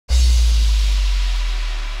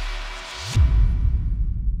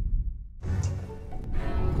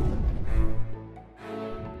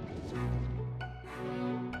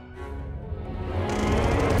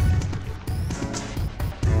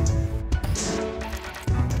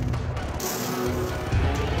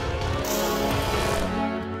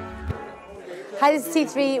Hi, this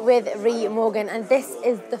is T3 with Ree Morgan, and this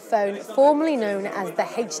is the phone formerly known as the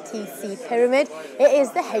HTC Pyramid. It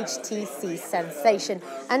is the HTC Sensation.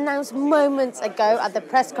 Announced moments ago at the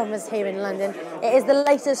press conference here in London, it is the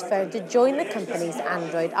latest phone to join the company's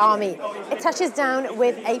Android army. It touches down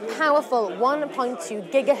with a powerful 1.2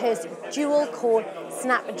 GHz dual-core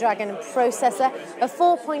Snapdragon processor, a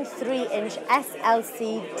 4.3-inch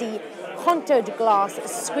SLCD contoured glass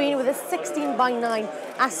screen with a 16:9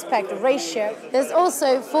 aspect ratio. There's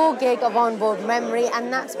also 4 GB of onboard memory,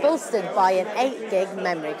 and that's bolstered by an 8 GB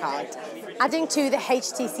memory card. Adding to the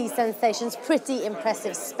HTC Sensation's pretty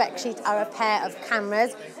impressive spec sheet are a pair of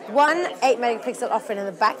cameras. One 8-megapixel offering in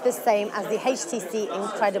the back, the same as the HTC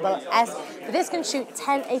Incredible S. But this can shoot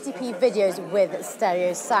 1080p videos with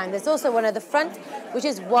stereo sound. There's also one at the front, which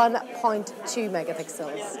is 1.2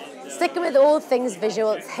 megapixels. Sticking with all things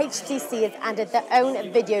visual, HTC has added their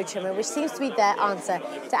own video trimmer, which seems to be their answer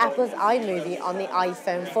to Apple's iMovie on the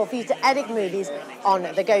iPhone 4 for you to edit movies on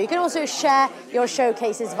the go. You can also share your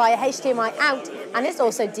showcases via HDMI out, and it's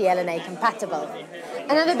also DLNA compatible.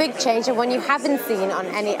 Another big change, and one you haven't seen on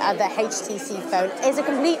any other HTC phone, is a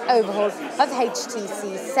complete overhaul of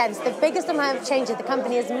HTC Sense, the biggest amount of changes the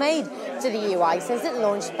company has made to the UI since it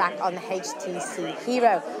launched back on the HTC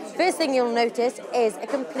Hero. First thing you'll notice is a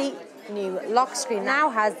complete new lock screen. Now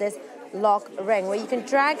has this lock ring where you can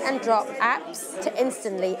drag and drop apps to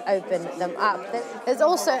instantly open them up. There's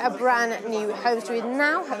also a brand new home screen,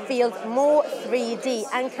 now feels more 3D,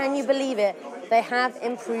 and can you believe it? They have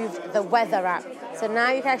improved the weather app. So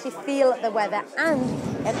now you can actually feel the weather, and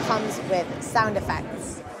it comes with sound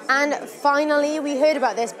effects. And finally, we heard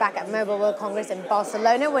about this back at Mobile World Congress in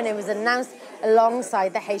Barcelona when it was announced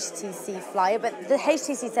alongside the HTC Flyer. But the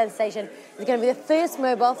HTC Sensation is going to be the first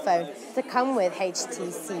mobile phone to come with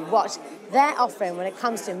HTC Watch, their offering when it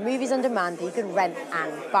comes to movies on demand that you can rent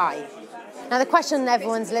and buy. Now, the question on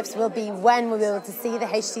everyone's lips will be when we'll be able to see the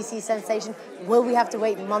HTC Sensation. Will we have to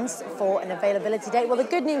wait months for an availability date? Well, the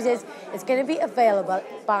good news is it's going to be available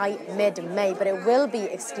by mid-May, but it will be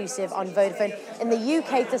exclusive on Vodafone in the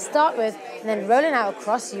UK to start with, and then rolling out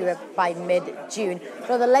across Europe by mid-June.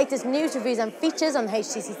 For all the latest news, reviews and features on the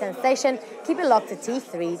HTC Sensation, keep it locked to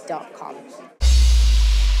t3.com.